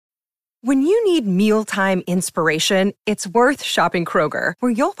When you need mealtime inspiration, it's worth shopping Kroger,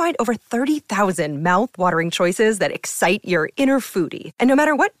 where you'll find over 30,000 mouth-watering choices that excite your inner foodie. And no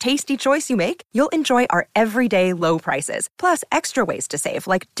matter what tasty choice you make, you'll enjoy our everyday low prices, plus extra ways to save,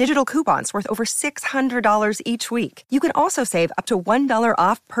 like digital coupons worth over $600 each week. You can also save up to $1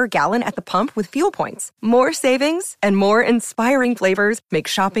 off per gallon at the pump with fuel points. More savings and more inspiring flavors make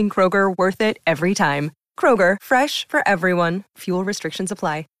shopping Kroger worth it every time. Kroger, fresh for everyone. Fuel restrictions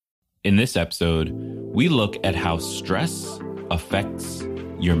apply. In this episode, we look at how stress affects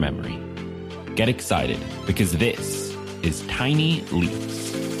your memory. Get excited, because this is Tiny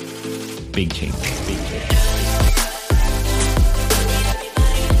Leaps. Big change, big change.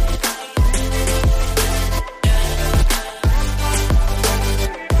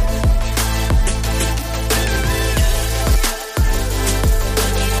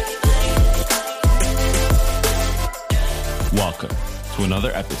 Welcome to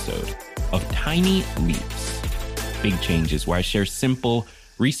another episode of Tiny Leaps, Big Changes, where I share simple,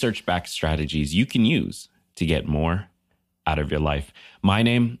 research-backed strategies you can use to get more out of your life. My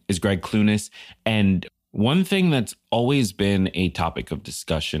name is Greg Clunis, and one thing that's always been a topic of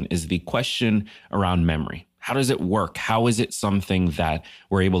discussion is the question around memory. How does it work? How is it something that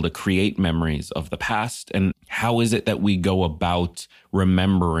we're able to create memories of the past? And how is it that we go about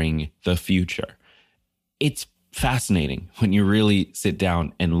remembering the future? It's fascinating when you really sit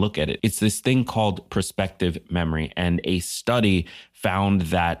down and look at it. It's this thing called prospective memory, and a study found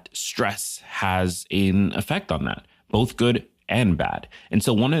that stress has an effect on that, both good and bad. And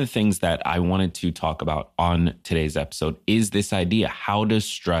so one of the things that I wanted to talk about on today's episode is this idea: how does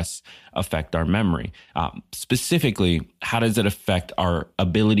stress affect our memory? Specifically, how does it affect our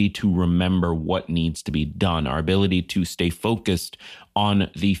ability to remember what needs to be done, our ability to stay focused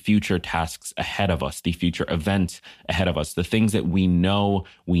on the future tasks ahead of us, the future events ahead of us, the things that we know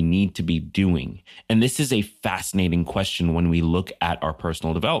we need to be doing? And this is a fascinating question when we look at our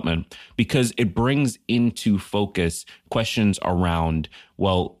personal development, because it brings into focus questions around,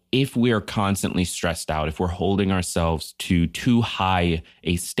 well, if we are constantly stressed out, if we're holding ourselves to too high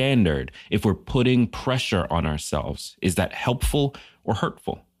a standard, if we're putting pressure on ourselves, is that helpful or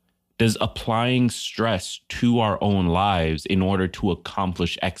hurtful? Does applying stress to our own lives in order to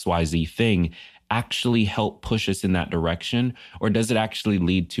accomplish XYZ thing actually help push us in that direction? Or does it actually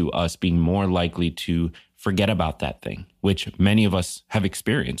lead to us being more likely to forget about that thing, which many of us have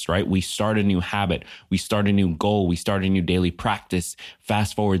experienced, right? We start a new habit, we start a new goal, we start a new daily practice,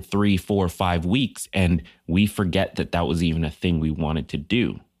 fast forward 3, 4, 5 weeks, and we forget that that was even a thing we wanted to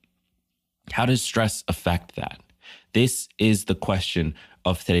do. How does stress affect that? This is the question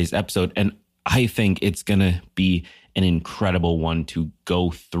of today's episode, and I think it's going to be an incredible one to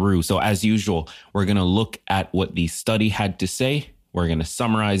go through. So as usual, we're going to look at what the study had to say. We're going to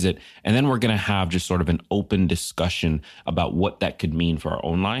summarize it, and then we're going to have just sort of an open discussion about what that could mean for our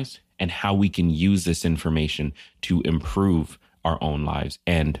own lives and how we can use this information to improve our own lives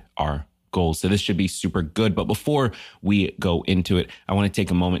and our goals. So this should be super good. But before we go into it, I want to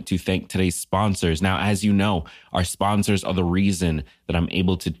take a moment to thank today's sponsors. Now, as you know, our sponsors are the reason that I'm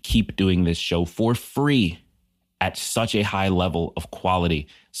able to keep doing this show for free at such a high level of quality.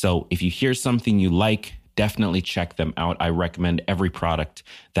 So if you hear something you like, definitely check them out. I recommend every product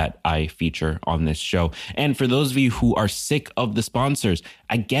that I feature on this show. And for those of you who are sick of the sponsors,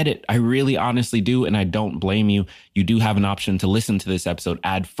 I get it. I really honestly do. And I don't blame you. You do have an option to listen to this episode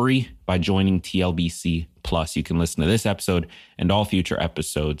ad-free by joining TLBC Plus. You can listen to this episode and all future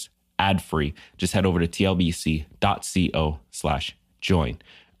episodes ad-free. Just head over to tlbc.co/join.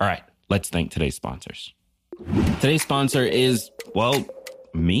 All right, let's thank today's sponsors. Today's sponsor is, well,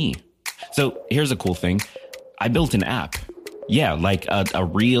 me. So here's a cool thing. I built an app. Yeah, like a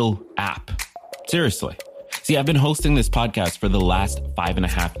real app. Seriously. See, I've been hosting this podcast for the last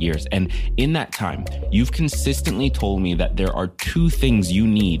 5.5 years. And in that time, you've consistently told me that there are 2 things you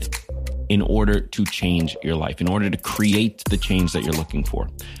need in order to change your life, in order to create the change that you're looking for.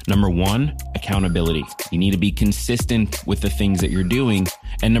 Number 1, accountability. You need to be consistent with the things that you're doing.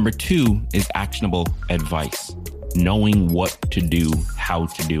 And number 2 is actionable advice. Knowing what to do, how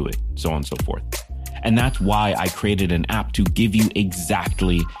to do it, so on and so forth. And that's why I created an app to give you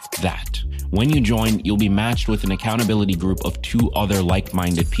exactly that. When you join, you'll be matched with an accountability group of 2 other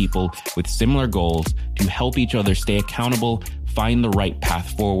like-minded people with similar goals to help each other stay accountable, find the right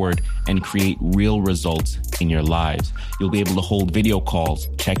path forward, and create real results in your lives. You'll be able to hold video calls,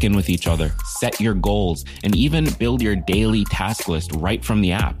 check in with each other, set your goals, and even build your daily task list right from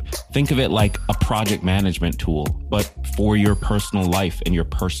the app. Think of it like a project management tool, but for your personal life and your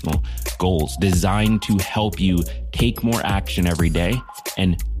personal goals, designed to help you take more action every day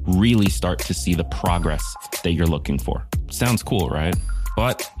and really start to see the progress that you're looking for. Sounds cool, right?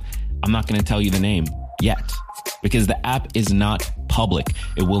 But I'm not going to tell you the name yet because the app is not public.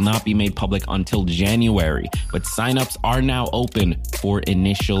 It will not be made public until January, but signups are now open for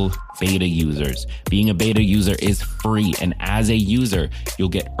initial beta users. Being a beta user is free, and as a user, you'll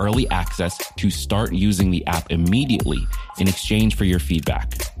get early access to start using the app immediately in exchange for your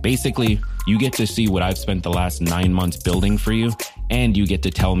feedback. Basically, you get to see what I've spent the last 9 months building for you, and you get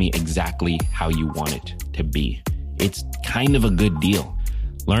to tell me exactly how you want it to be. It's kind of a good deal.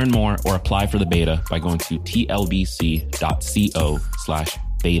 Learn more or apply for the beta by going to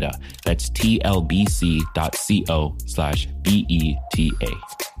tlbc.co/beta. That's tlbc.co/beta.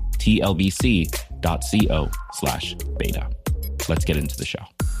 tlbc.co/beta. Let's get into the show.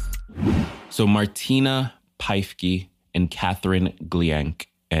 So Martina Peifke and Catherine Glienk,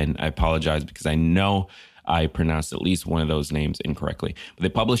 and I apologize because I know I pronounced at least one of those names incorrectly, but they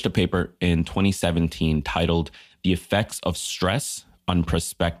published a paper in 2017 titled The Effects of Stress on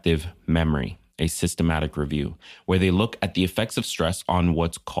Prospective Memory, a systematic review, where they look at the effects of stress on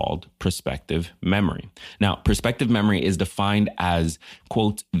what's called prospective memory. Now, prospective memory is defined as,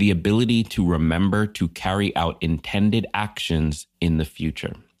 quote, the ability to remember to carry out intended actions in the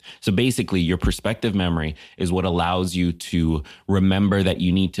future. So basically, your prospective memory is what allows you to remember that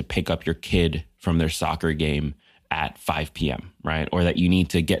you need to pick up your kid from their soccer game at 5 p.m., right? Or that you need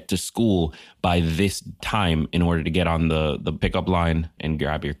to get to school by this time in order to get on the pickup line and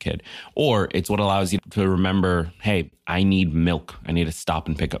grab your kid. Or it's what allows you to remember, hey, I need milk. I need to stop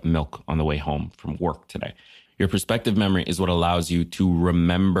and pick up milk on the way home from work today. Your prospective memory is what allows you to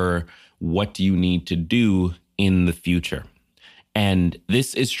remember what you need to do in the future. And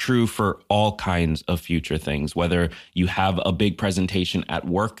this is true for all kinds of future things, whether you have a big presentation at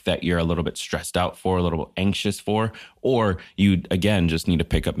work that you're a little bit stressed out for, a little bit anxious for, or you, again, just need to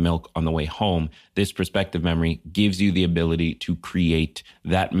pick up milk on the way home. This prospective memory gives you the ability to create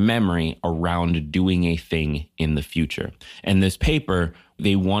that memory around doing a thing in the future. And this paper,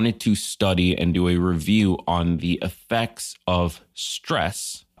 they wanted to study and do a review on the effects of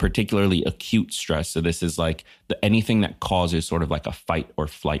stress, particularly acute stress. So this is like anything that causes sort of like a fight or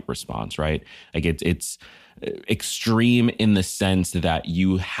flight response, right? Like it's extreme in the sense that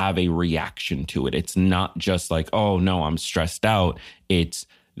you have a reaction to it. It's not just like, oh no, I'm stressed out. It's,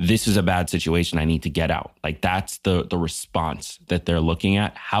 this is a bad situation. I need to get out. Like that's the response that they're looking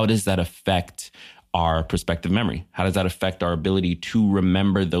at. How does that affect our prospective memory? How does that affect our ability to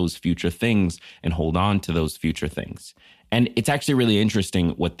remember those future things and hold on to those future things? And it's actually really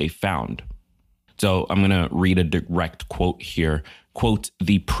interesting what they found. So I'm going to read a direct quote here. Quote,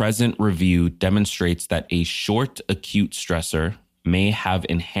 the present review demonstrates that a short acute stressor may have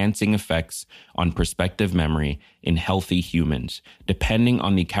enhancing effects on prospective memory in healthy humans, depending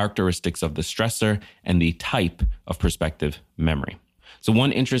on the characteristics of the stressor and the type of prospective memory. So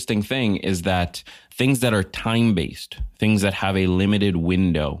one interesting thing is that things that are time-based, things that have a limited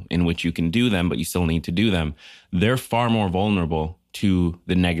window in which you can do them, but you still need to do them, they're far more vulnerable to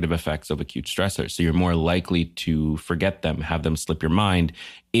the negative effects of acute stressors. So you're more likely to forget them, have them slip your mind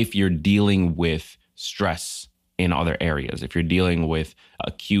if you're dealing with stress in other areas. If you're dealing with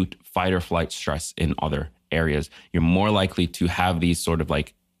acute fight or flight stress in other areas, you're more likely to have these sort of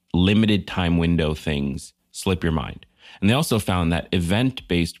like limited time window things slip your mind. And they also found that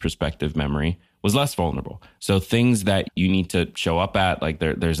event-based prospective memory was less vulnerable. So things that you need to show up at, like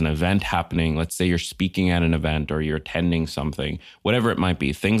there's an event happening, let's say you're speaking at an event or you're attending something, whatever it might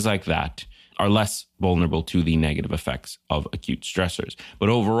be, things like that are less vulnerable to the negative effects of acute stressors. But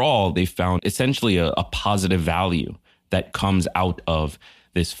overall, they found essentially a positive value that comes out of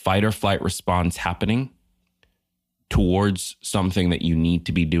this fight or flight response happening towards something that you need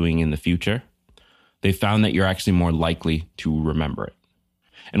to be doing in the future. They found that you're actually more likely to remember it.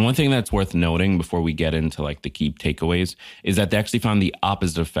 And one thing that's worth noting before we get into like the key takeaways is that they actually found the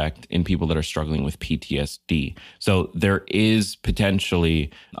opposite effect in people that are struggling with PTSD. So there is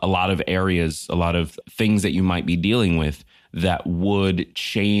potentially a lot of areas, a lot of things that you might be dealing with that would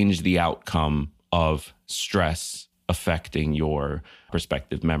change the outcome of stress affecting your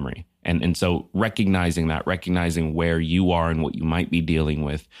prospective memory. And so recognizing that, recognizing where you are and what you might be dealing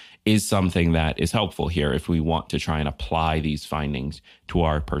with is something that is helpful here if we want to try and apply these findings to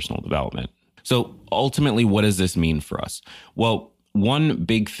our personal development. So ultimately, what does this mean for us? Well, one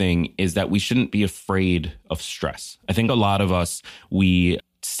big thing is that we shouldn't be afraid of stress. I think a lot of us, we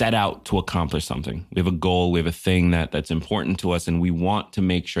set out to accomplish something. We have a goal, we have a thing that's important to us, and we want to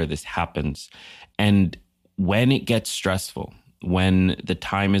make sure this happens. And when it gets stressful, when the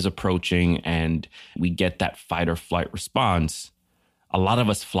time is approaching and we get that fight or flight response, a lot of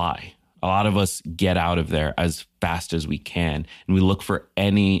us fly. A lot of us get out of there as fast as we can, and we look for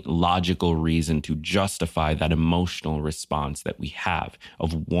any logical reason to justify that emotional response that we have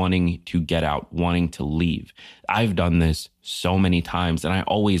of wanting to get out, wanting to leave. I've done this so many times, and I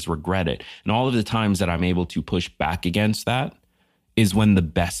always regret it. And all of the times that I'm able to push back against that is when the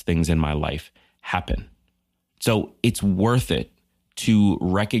best things in my life happen. So it's worth it to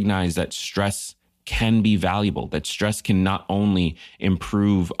recognize that stress can be valuable, that stress can not only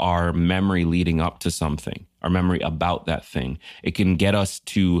improve our memory leading up to something, our memory about that thing, it can get us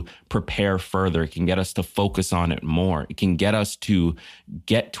to prepare further. It can get us to focus on it more. It can get us to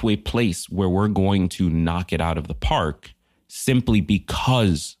get to a place where we're going to knock it out of the park simply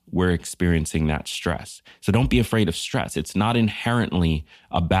because we're experiencing that stress. So don't be afraid of stress. It's not inherently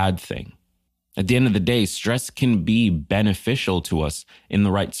a bad thing. At the end of the day, stress can be beneficial to us in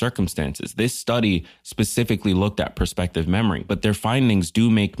the right circumstances. This study specifically looked at prospective memory, but their findings do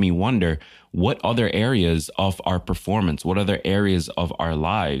make me wonder what other areas of our performance, what other areas of our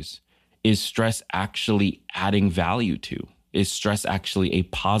lives is stress actually adding value to? Is stress actually a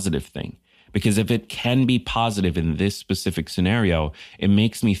positive thing? Because if it can be positive in this specific scenario, it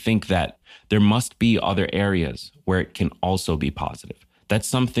makes me think that there must be other areas where it can also be positive. That's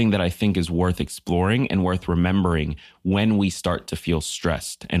something that I think is worth exploring and worth remembering when we start to feel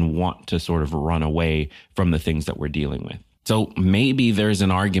stressed and want to sort of run away from the things that we're dealing with. So maybe there's an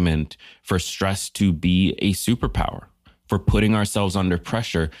argument for stress to be a superpower, for putting ourselves under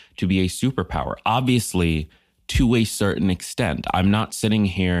pressure to be a superpower. Obviously, to a certain extent, I'm not sitting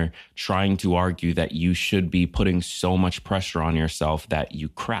here trying to argue that you should be putting so much pressure on yourself that you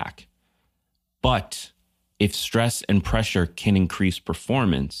crack. But if stress and pressure can increase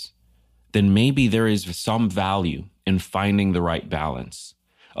performance, then maybe there is some value in finding the right balance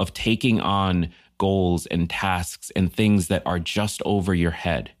of taking on goals and tasks and things that are just over your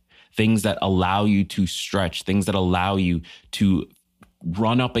head, things that allow you to stretch, things that allow you to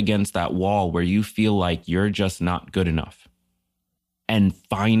run up against that wall where you feel like you're just not good enough, and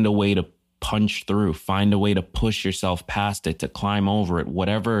find a way to punch through, find a way to push yourself past it, to climb over it,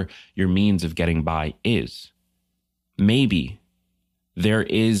 whatever your means of getting by is. Maybe there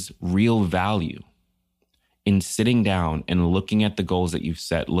is real value in sitting down and looking at the goals that you've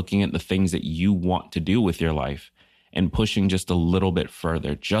set, looking at the things that you want to do with your life, and pushing just a little bit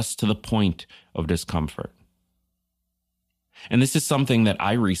further, just to the point of discomfort. And this is something that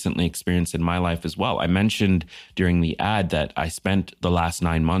I recently experienced in my life as well. I mentioned during the ad that I spent the last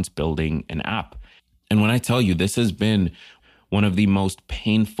 9 months building an app. And when I tell you, this has been one of the most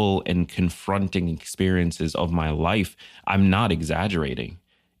painful and confronting experiences of my life, I'm not exaggerating.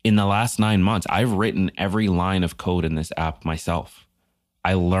 In the last 9 months, I've written every line of code in this app myself.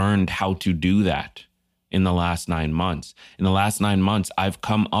 I learned how to do that in the last 9 months. In the last 9 months, I've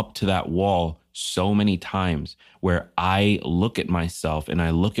come up to that wall so many times where I look at myself and I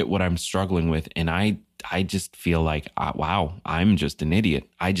look at what I'm struggling with, and I just feel like, wow, I'm just an idiot.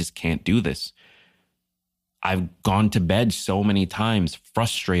 I just can't do this. I've gone to bed so many times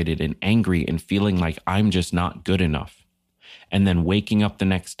frustrated and angry and feeling like I'm just not good enough. And then waking up the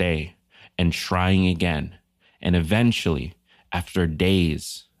next day and trying again. And eventually, after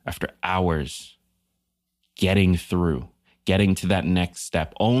days, after hours, getting through, getting to that next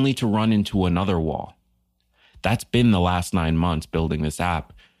step, only to run into another wall. That's been the last 9 months building this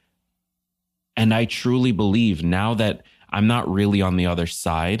app. And I truly believe now that I'm not really on the other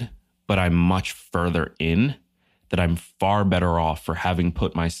side, but I'm much further in, that I'm far better off for having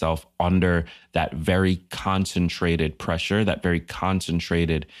put myself under that very concentrated pressure, that very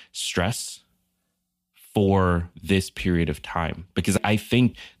concentrated stress for this period of time. Because I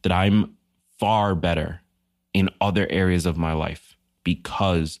think that I'm far better in other areas of my life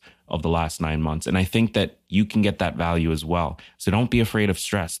because of the last 9 months. And I think that you can get that value as well. So don't be afraid of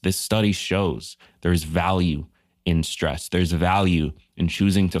stress. This study shows there's value in stress. There's value in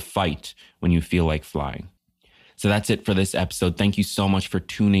choosing to fight when you feel like flying. So that's it for this episode. Thank you so much for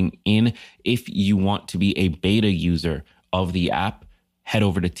tuning in. If you want to be a beta user of the app, head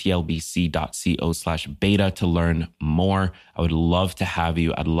over to tlbc.co/beta to learn more. I would love to have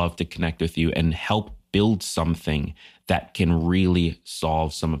you. I'd love to connect with you and help build something that can really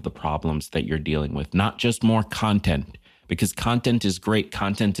solve some of the problems that you're dealing with. Not just more content, because content is great.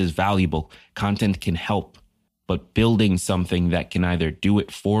 Content is valuable. Content can help. But building something that can either do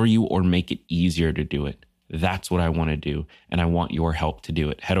it for you or make it easier to do it. That's what I want to do, and I want your help to do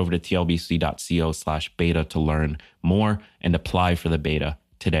it. Head over to tlbc.co/beta to learn more and apply for the beta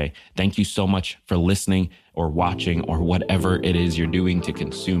today. Thank you so much for listening or watching or whatever it is you're doing to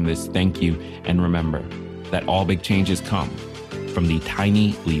consume this. Thank you, and remember that all big changes come from the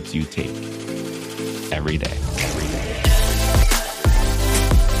tiny leaps you take every day.